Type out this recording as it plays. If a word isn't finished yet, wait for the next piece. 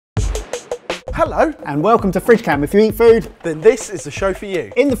Hello. And welcome to FridgeCam. If you eat food, then this is the show for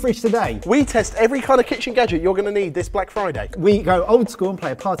you. In the fridge today, we test every kind of kitchen gadget you're going to need this Black Friday. We go old school and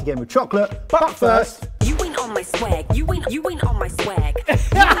play a party game with chocolate. But first... You ain't on my swag. You ain't on my swag.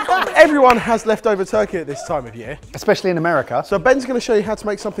 Everyone has leftover turkey at this time of year. Especially in America. So Ben's going to show you how to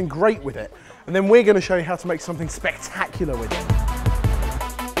make something great with it. And then we're going to show you how to make something spectacular with it.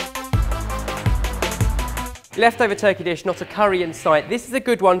 Leftover turkey dish, not a curry in sight. This is a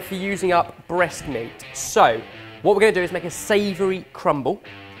good one for using up breast meat. So, what we're going to do is make a savoury crumble,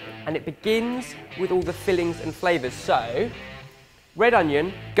 and it begins with all the fillings and flavours. So, red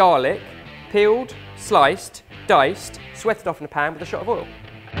onion, garlic, peeled, sliced, diced, sweated off in a pan with a shot of oil.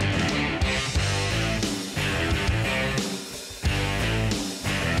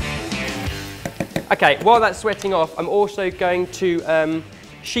 Okay, while that's sweating off, I'm also going to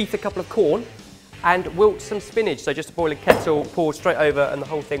sheath a couple of corn and wilt some spinach. So just a boiling kettle, poured straight over, and the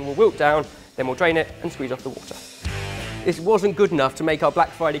whole thing will wilt down, then we'll drain it and squeeze off the water. This wasn't good enough to make our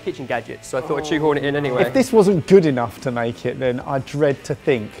Black Friday kitchen gadgets, so I thought I'd shoehorn it in anyway. If this wasn't good enough to make it, then I dread to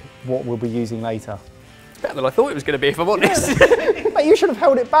think what we'll be using later. It's better than I thought it was going to be, if I'm honest. Yeah. Mate, you should have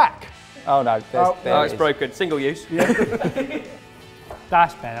held it back. Oh no, there it's broken. Single use. Yeah.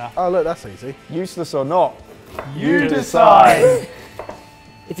 That's better. Oh look, that's easy. Useless or not, you decide.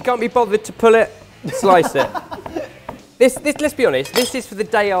 If you can't be bothered to pull it, slice it. This, let's be honest, this is for the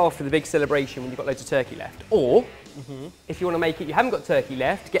day after the big celebration when you've got loads of turkey left. Or, if you want to make it, you haven't got turkey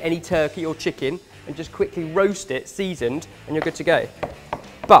left, get any turkey or chicken and just quickly roast it, seasoned, and you're good to go.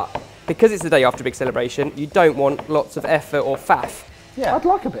 But, because it's the day after a big celebration, you don't want lots of effort or faff. Yeah, I'd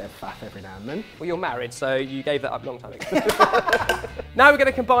like a bit of faff every now and then. Well, you're married, so you gave that up a long time ago. Now we're going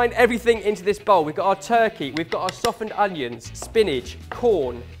to combine everything into this bowl. We've got our turkey, we've got our softened onions, spinach,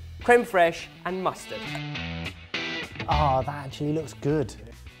 corn, creme fraiche and mustard. Oh, that actually looks good.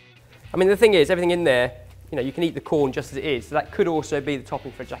 I mean, the thing is, everything in there, you know, you can eat the corn just as it is. So that could also be the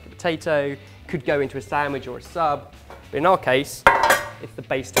topping for a jacket potato, could go into a sandwich or a sub. But in our case, it's the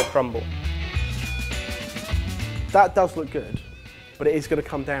base to a crumble. That does look good, but it is going to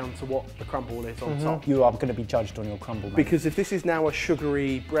come down to what the crumble is on top. You are going to be judged on your crumble, mate. Because if this is now a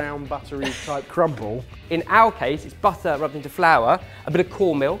sugary, brown, buttery type crumble... In our case, it's butter rubbed into flour, a bit of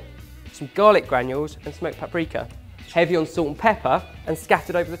cornmeal, some garlic granules and smoked paprika. Heavy on salt and pepper and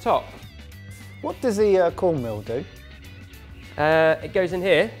scattered over the top. What does the cornmeal do? It goes in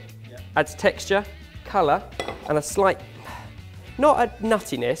here, adds texture, colour and a slight, not a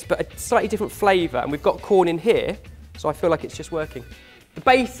nuttiness, but a slightly different flavour. And we've got corn in here, so I feel like it's just working. The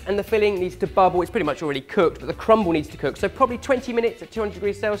base and the filling needs to bubble. It's pretty much already cooked, but the crumble needs to cook. So probably 20 minutes at 200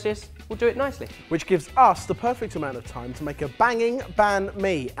 degrees Celsius will do it nicely. Which gives us the perfect amount of time to make a banging banh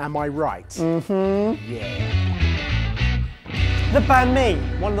mi, am I right? Mm-hmm. Yeah. The banh mi,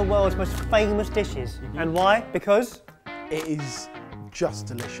 one of the world's most famous dishes. And why? Because? It is just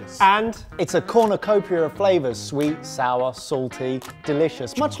delicious. And? It's a cornucopia of flavours, sweet, sour, salty,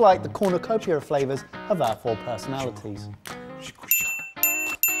 delicious, much like the cornucopia of flavours of our 4 personalities.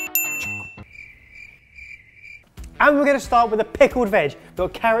 And we're going to start with a pickled veg. We've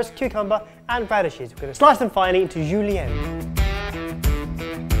got carrots, cucumber and radishes. We're going to slice them finely into julienne.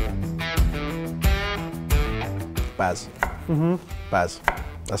 Baz. Baz,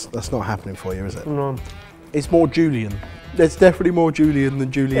 that's not happening for you, is it? No. It's more julienne. There's definitely more julienne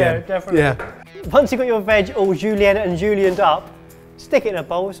than julienne. Yeah, definitely. Yeah. Once you've got your veg all julienne and julienned up, stick it in a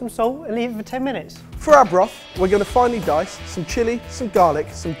bowl with some salt and leave it for 10 minutes. For our broth, we're going to finely dice some chilli, some garlic,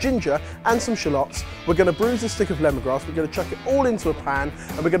 some ginger and some shallots. We're going to bruise a stick of lemongrass, we're going to chuck it all into a pan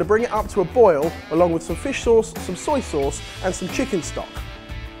and we're going to bring it up to a boil along with some fish sauce, some soy sauce and some chicken stock.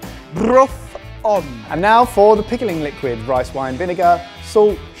 Broth on. And now for the pickling liquid, rice wine vinegar,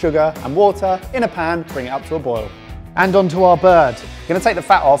 salt, sugar and water in a pan, bring it up to a boil. And onto our bird. We're going to take the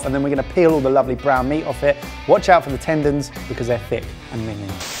fat off and then we're going to peel all the lovely brown meat off it. Watch out for the tendons because they're thick and minging.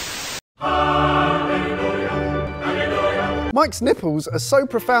 Mike's nipples are so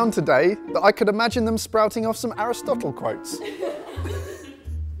profound today that I could imagine them sprouting off some Aristotle quotes.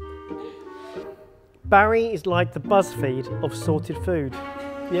 Barry is like the BuzzFeed of sorted food.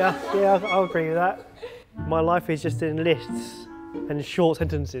 Yeah, I'll agree with that. My life is just in lists and short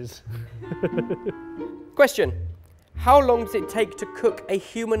sentences. Question. How long does it take to cook a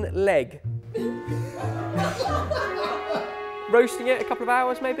human leg? Roasting it a couple of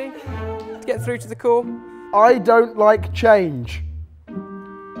hours maybe? To get through to the core? I don't like change.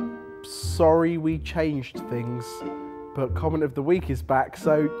 Sorry we changed things, but comment of the week is back,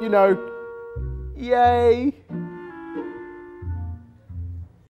 so, you know, yay!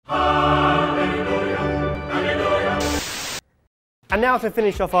 And now to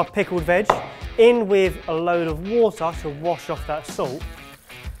finish off our pickled veg, in with a load of water to wash off that salt.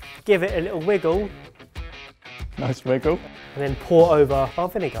 Give it a little wiggle. Nice wiggle. And then pour over our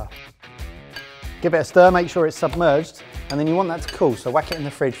vinegar. Give it a stir, make sure it's submerged, and then you want that to cool, so whack it in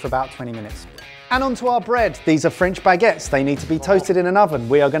the fridge for about 20 minutes. And onto our bread. These are French baguettes. They need to be toasted in an oven.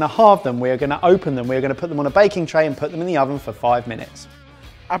 We are going to halve them, we are going to open them, we are going to put them on a baking tray and put them in the oven for 5 minutes.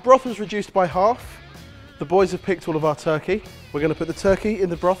 Our broth was reduced by half. The boys have picked all of our turkey. We're going to put the turkey in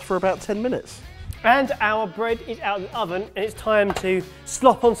the broth for about 10 minutes. And our bread is out of the oven, and it's time to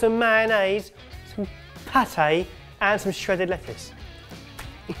slop on some mayonnaise, some pate, and some shredded lettuce.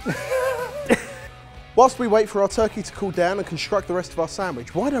 Whilst we wait for our turkey to cool down and construct the rest of our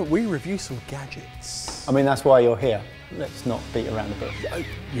sandwich, why don't we review some gadgets? I mean, that's why you're here. Let's not beat around the bush.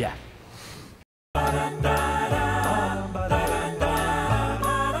 Yeah.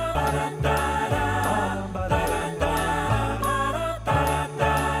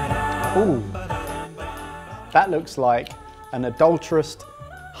 Ooh, that looks like an adulterous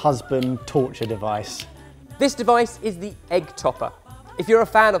husband torture device. This device is the egg topper. If you're a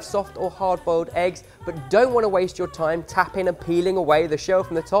fan of soft or hard-boiled eggs, but don't want to waste your time tapping and peeling away the shell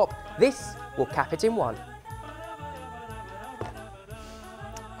from the top, this will cap it in one.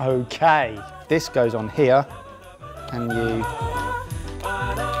 Okay, this goes on here, and you...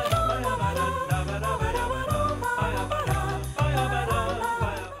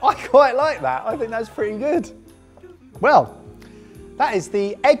 I quite like that. I think that's pretty good. Well, that is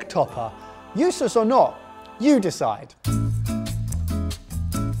the egg topper. Useless or not, you decide.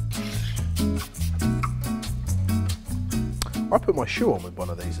 I put my shoe on with one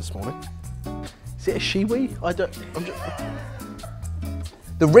of these this morning. Is it a shiwi?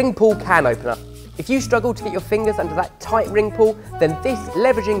 The ring pull can opener. If you struggle to get your fingers under that tight ring pull, then this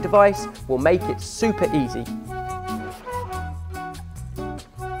leveraging device will make it super easy.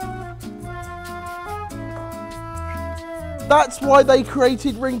 That's why they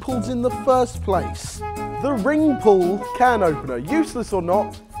created ring pulls in the first place. The ring pull can opener. Useless or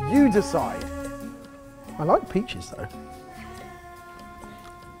not, you decide. I like peaches though.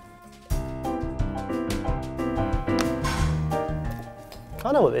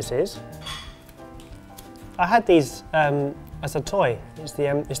 I know what this is. I had these as a toy. It's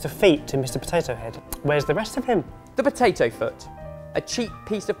the feet to Mr. Potato Head. Where's the rest of him? The potato foot. A cheap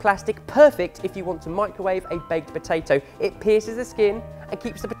piece of plastic, perfect if you want to microwave a baked potato. It pierces the skin and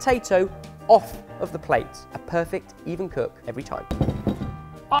keeps the potato off of the plate. A perfect even cook every time.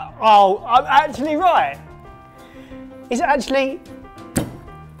 Oh, I'm actually right. Is it actually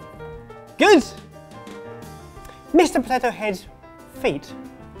good? Mr. Potato Head's feet.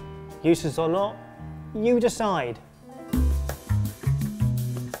 Useless or not, you decide.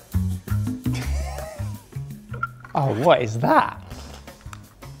 Oh, what is that?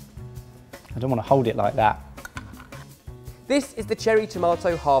 I don't want to hold it like that. This is the cherry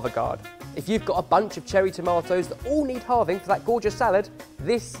tomato halver guard. If you've got a bunch of cherry tomatoes that all need halving for that gorgeous salad,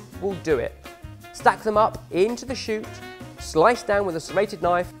 this will do it. Stack them up into the chute, slice down with a serrated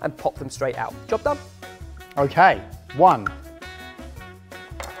knife and pop them straight out. Job done. Okay, 1.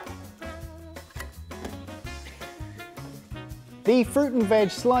 The fruit and veg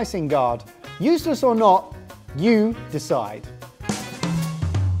slicing guard. Useless or not, you decide.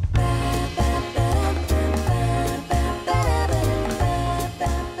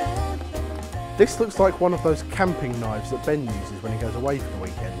 This looks like one of those camping knives that Ben uses when he goes away for the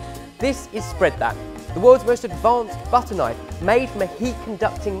weekend. This is Spread That, the world's most advanced butter knife. Made from a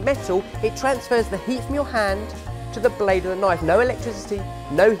heat-conducting metal, it transfers the heat from your hand to the blade of the knife. No electricity,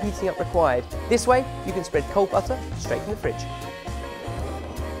 no heating up required. This way, you can spread cold butter straight from the fridge.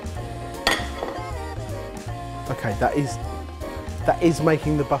 Okay, that is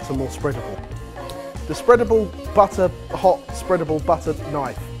making the butter more spreadable. The spreadable butter, hot spreadable butter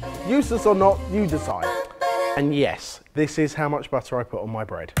knife. Useless or not, you decide. And yes, this is how much butter I put on my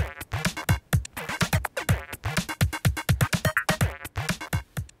bread.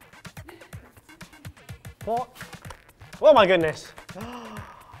 What? Oh my goodness.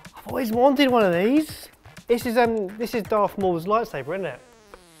 I've always wanted one of these. This is Darth Maul's lightsaber, isn't it?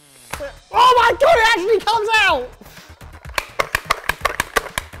 Oh my god, it actually comes out!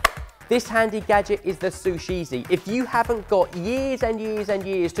 This handy gadget is the Sushizi. If you haven't got years and years and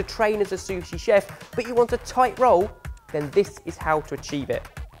years to train as a sushi chef, but you want a tight roll, then this is how to achieve it.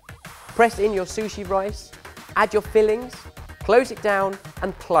 Press in your sushi rice, add your fillings, close it down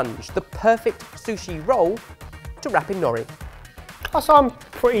and plunge. The perfect sushi roll to wrap in nori. So I'm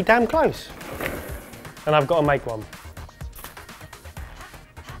pretty damn close. And I've got to make one.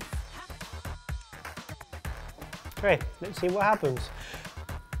 Okay, let's see what happens.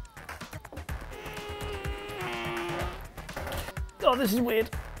 Oh, this is weird.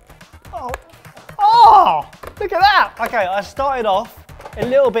 Oh, look at that. Okay, I started off a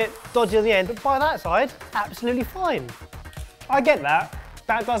little bit dodgy at the end, but by that side, absolutely fine. I get that.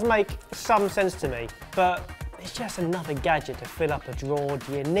 That does make some sense to me, but it's just another gadget to fill up a drawer.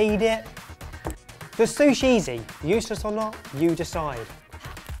 Do you need it? The sushi easy. Useless or not, you decide.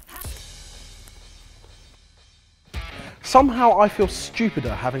 Somehow I feel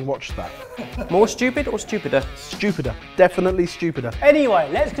stupider having watched that. More stupid or stupider? Stupider, definitely stupider. Anyway,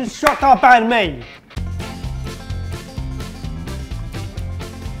 let's construct our banh mi.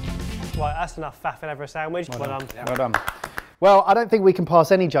 Right, that's enough faffing over a sandwich. Well done. Well done. Well, I don't think we can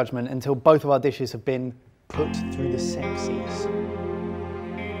pass any judgment until both of our dishes have been put through the sexies.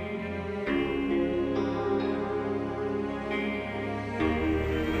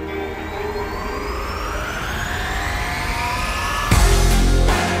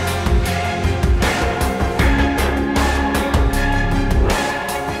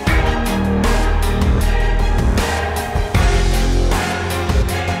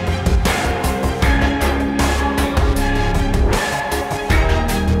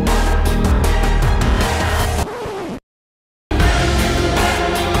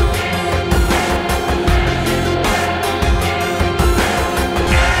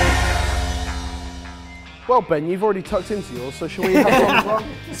 Well, Ben, you've already tucked into yours, so shall we have one as well?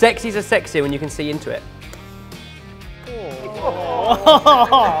 Sexies are sexier when you can see into it.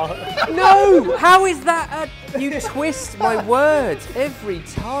 No! How is that you twist my words every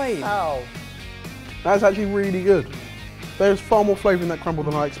time. Ow. That's actually really good. There's far more flavour in that crumble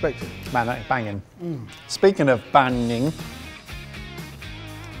than I expected. Man, that is banging. Speaking of banging,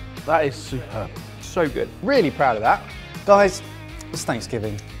 That is superb. So good. really proud of that. Guys, it's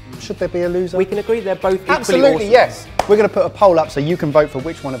Thanksgiving. Should there be a loser? We can agree they're both equally Absolutely, awesome. yes. We're going to put a poll up so you can vote for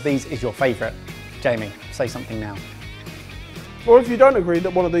which one of these is your favourite. Jamie, say something now. Or if you don't agree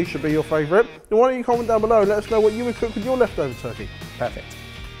that one of these should be your favourite, then why don't you comment down below and let us know what you would cook with your leftover turkey. Perfect.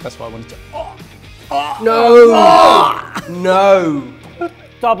 That's what I wanted to. No! No!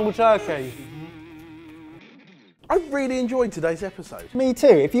 Double turkey. I really enjoyed today's episode. Me too.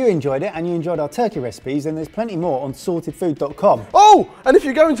 If you enjoyed it and you enjoyed our turkey recipes, then there's plenty more on sortedfood.com. Oh, and if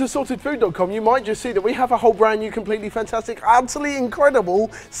you go into sortedfood.com, you might just see that we have a whole brand new, completely fantastic, utterly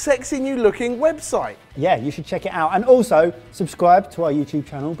incredible, sexy new looking website. Yeah, you should check it out. And also, subscribe to our YouTube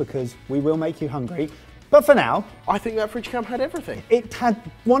channel because we will make you hungry. But for now, I think that FridgeCam had everything. it had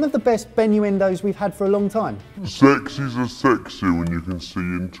one of the best benuendos we've had for a long time. Sexies are sexy when you can see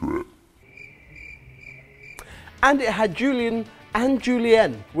into it. And it had Julian and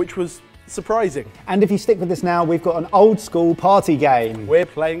Julienne, which was surprising. And if you stick with us now, we've got an old school party game. We're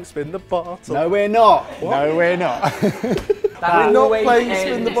playing Spin the Bottle. No, we're not. No, we're not. We're not playing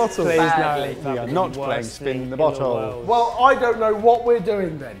Spin the Bottle. We are not playing Spin the Bottle. Well, I don't know what we're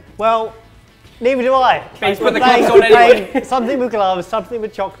doing then. Well, neither do I. Please put the gloves on anyway. Something with gloves, something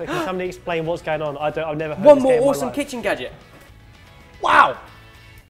with chocolate. Can somebody explain what's going on? I've never heard One this more game in my awesome life. kitchen gadget. Wow!